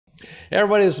Hey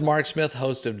everybody, this is Mark Smith,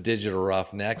 host of Digital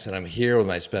Roughnecks, and I'm here with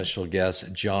my special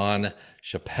guest, John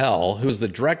Chappell, who's the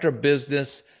Director of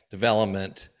Business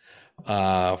Development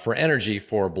for Energy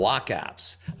for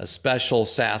BlockApps, a special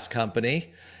SaaS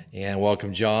company. And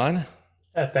welcome, John.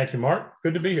 Thank you, Mark.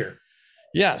 Good to be here.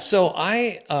 Yeah, so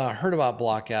I heard about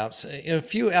BlockApps. A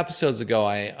few episodes ago,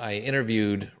 I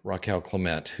interviewed Raquel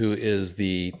Clement, who is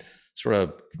the sort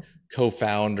of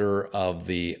co-founder of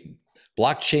the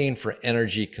Blockchain for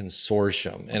Energy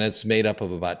Consortium. And it's made up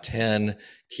of about 10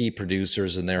 key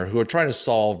producers in there who are trying to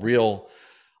solve real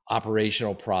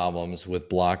operational problems with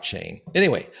blockchain.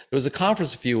 Anyway, there was a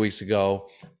conference a few weeks ago,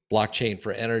 Blockchain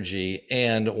for Energy,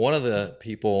 and one of the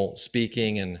people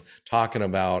speaking and talking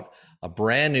about a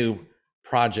brand new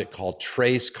project called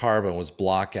TraceCarbon was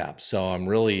BlockApps. So I'm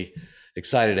really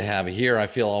excited to have you here. I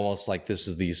feel almost like this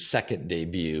is the second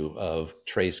debut of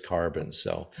TraceCarbon.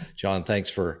 So John, thanks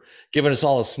for giving us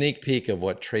all a sneak peek of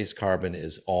what TraceCarbon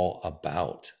is all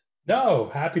about.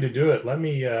 No, happy to do it. Let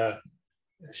me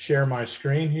share my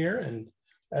screen here and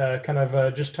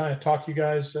just kind of talk you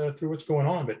guys through what's going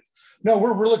on. But no,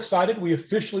 we're real excited. We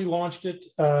officially launched it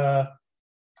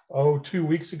 2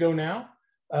 weeks ago now.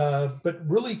 But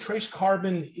really,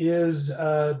 TraceCarbon is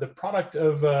the product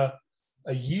of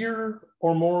a year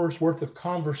or more's worth of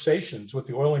conversations with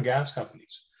the oil and gas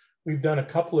companies. We've done a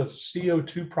couple of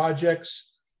CO2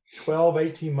 projects 12,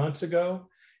 18 months ago.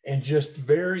 And just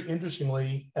very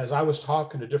interestingly, as I was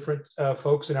talking to different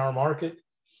folks in our market,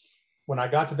 when I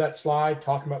got to that slide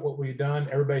talking about what we had done,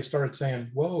 everybody started saying,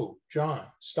 whoa, John,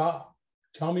 stop,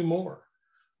 tell me more.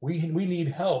 We need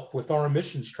help with our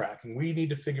emissions tracking. We need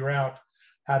to figure out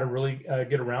how to really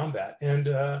get around that.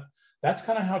 And that's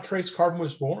kind of how TraceCarbon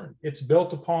was born. It's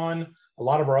built upon a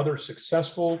lot of our other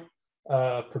successful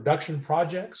production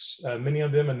projects, many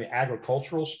of them in the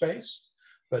agricultural space.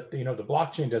 But the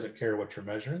blockchain doesn't care what you're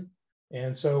measuring.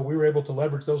 And so we were able to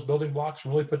leverage those building blocks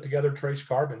and really put together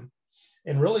TraceCarbon.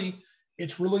 And really,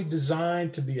 it's really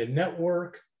designed to be a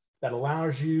network that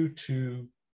allows you to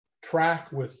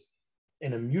track with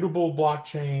an immutable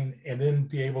blockchain and then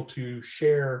be able to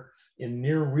share in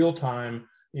near real time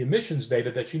the emissions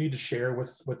data that you need to share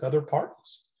with other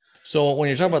parties. So when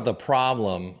you're talking about the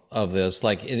problem of this,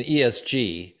 like in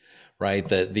ESG, right,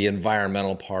 the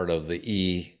environmental part of the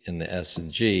E in the S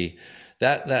and G,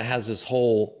 that has this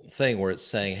whole thing where it's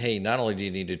saying, hey, not only do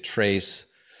you need to trace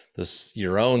this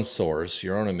your own source,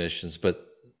 your own emissions, but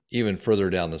even further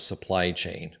down the supply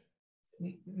chain.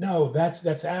 No,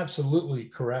 that's absolutely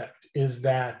correct. Is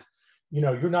that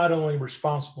you're not only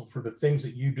responsible for the things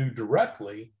that you do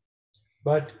directly,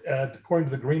 but according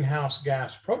to the greenhouse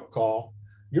gas protocol,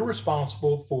 you're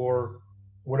responsible for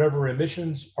whatever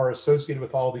emissions are associated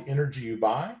with all the energy you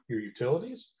buy, your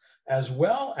utilities, as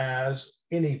well as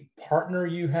any partner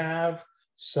you have,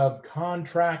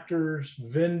 subcontractors,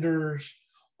 vendors,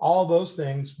 all those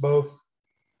things, both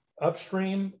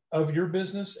upstream of your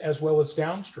business as well as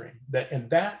downstream.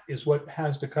 That is what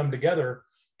has to come together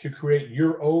to create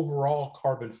your overall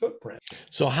carbon footprint.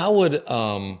 So how would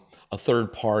a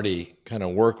third party kind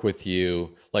of work with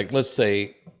you? Like, let's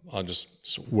say, I'll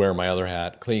just wear my other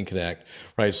hat, CleanConnect,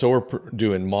 right? So we're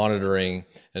doing monitoring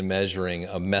and measuring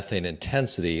of methane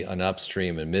intensity on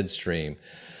upstream and midstream.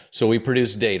 So we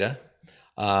produce data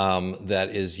that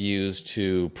is used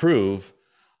to prove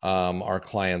our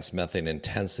client's methane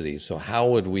intensity. So how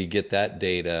would we get that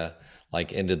data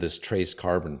like into this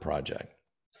TraceCarbon project?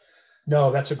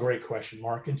 No, that's a great question,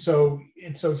 Mark. And so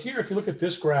here, if you look at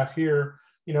this graph here,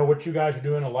 what you guys are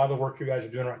doing, a lot of the work you guys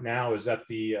are doing right now is at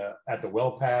the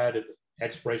well pad, at the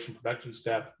exploration production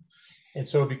step. And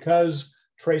so because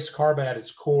TraceCarbon at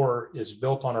its core is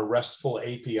built on a RESTful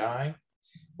API,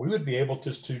 we would be able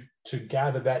just to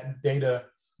gather that data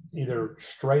either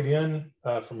straight in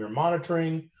from your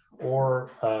monitoring,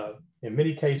 or in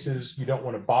many cases, you don't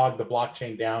want to bog the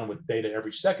blockchain down with data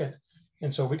every second.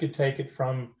 And so we could take it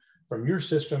from your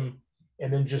system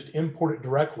and then just import it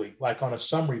directly, like on a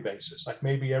summary basis, like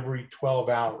maybe every 12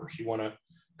 hours, you want to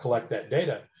collect that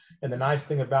data. And the nice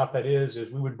thing about that is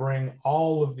we would bring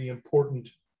all of the important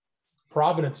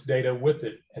provenance data with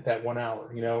it at that 1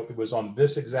 hour. It was on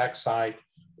this exact site.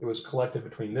 It was collected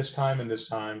between this time and this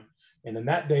time. And then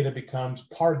that data becomes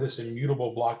part of this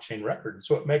immutable blockchain record.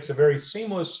 So it makes a very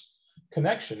seamless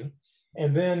connection.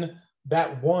 And then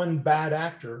that one bad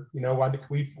actor, I think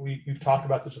we've talked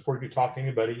about this before. If you talk to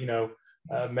anybody,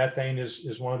 methane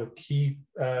is one of the key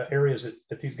areas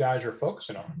that these guys are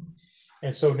focusing on.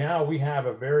 And so now we have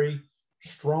a very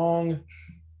strong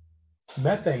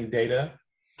methane data.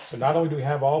 So not only do we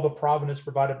have all the provenance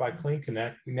provided by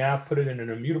CleanConnect, we now put it in an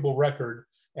immutable record,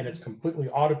 and it's completely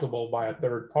auditable by a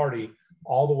third party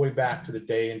all the way back to the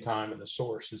day and time and the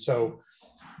source. And so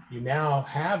you now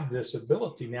have this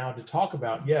ability now to talk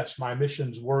about, yes, my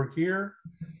emissions were here,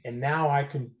 and now I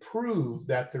can prove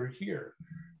that they're here.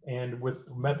 And with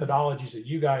methodologies that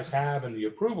you guys have and the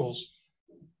approvals,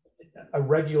 a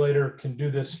regulator can do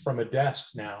this from a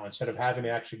desk now instead of having to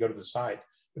actually go to the site,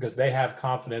 because they have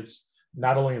confidence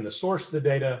not only in the source of the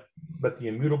data, but the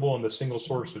immutable and the single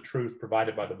source of truth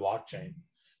provided by the blockchain.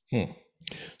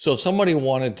 So if somebody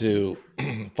wanted to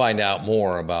find out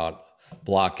more about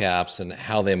BlockApps and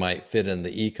how they might fit in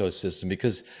the ecosystem,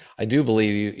 because I do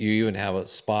believe you even have a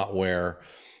spot where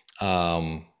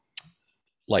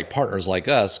like partners like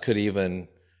us could even,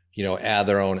 add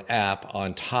their own app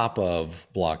on top of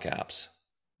BlockApps.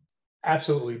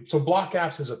 Absolutely. So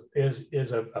BlockApps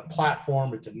is a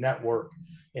platform. It's a network.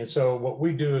 And so what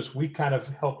we do is we kind of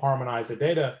help harmonize the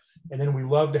data. And then we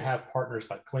love to have partners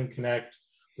like CleanConnect.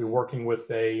 We're working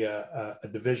with a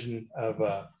division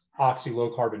of Oxy Low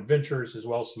Carbon Ventures, as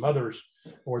well as some others,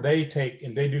 where they take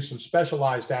and they do some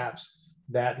specialized apps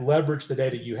that leverage the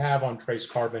data you have on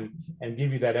TraceCarbon and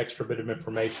give you that extra bit of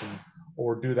information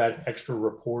or do that extra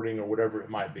reporting or whatever it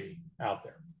might be out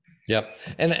there. Yep.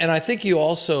 And I think you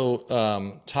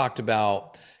also talked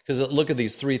about, because look at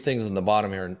these three things on the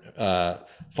bottom here,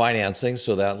 financing,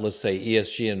 so that let's say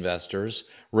ESG investors,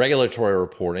 regulatory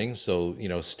reporting, so,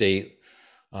 state,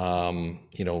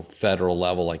 federal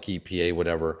level like EPA,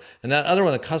 whatever. And that other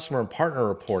one, the customer and partner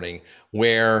reporting,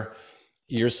 where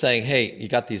you're saying, hey, you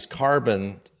got these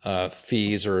carbon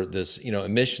fees or this,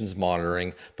 emissions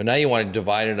monitoring, but now you want to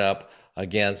divide it up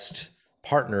against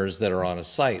partners that are on a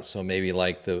site. So maybe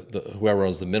like the whoever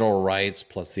owns the mineral rights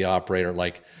plus the operator.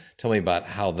 Like, tell me about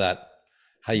how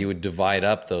you would divide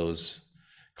up those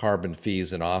carbon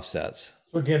fees and offsets.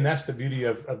 So again, that's the beauty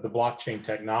of the blockchain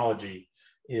technology,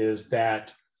 is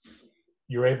that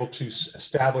you're able to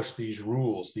establish these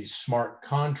rules, these smart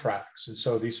contracts. And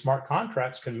so these smart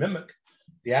contracts can mimic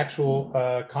the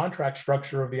actual contract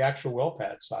structure of the actual well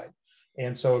pad site.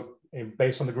 And so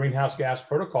based on the greenhouse gas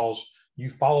protocols, you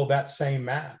follow that same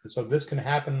math. And so this can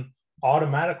happen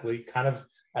automatically kind of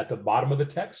at the bottom of the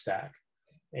tech stack,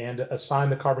 and assign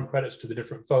the carbon credits to the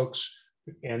different folks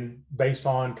and based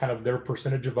on kind of their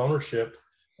percentage of ownership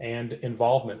and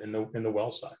involvement in the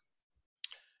well site.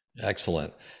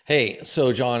 Excellent. Hey,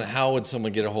 so John, how would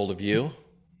someone get a hold of you?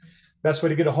 Best way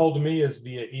to get a hold of me is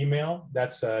via email.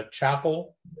 That's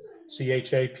Chappell,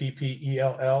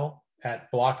 Chappell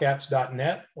at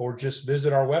blockapps.net, or just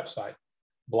visit our website,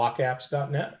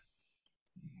 blockapps.net.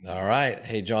 All right.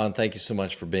 Hey, John, thank you so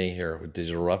much for being here with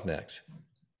Digital Roughnecks.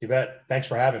 You bet. Thanks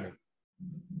for having me.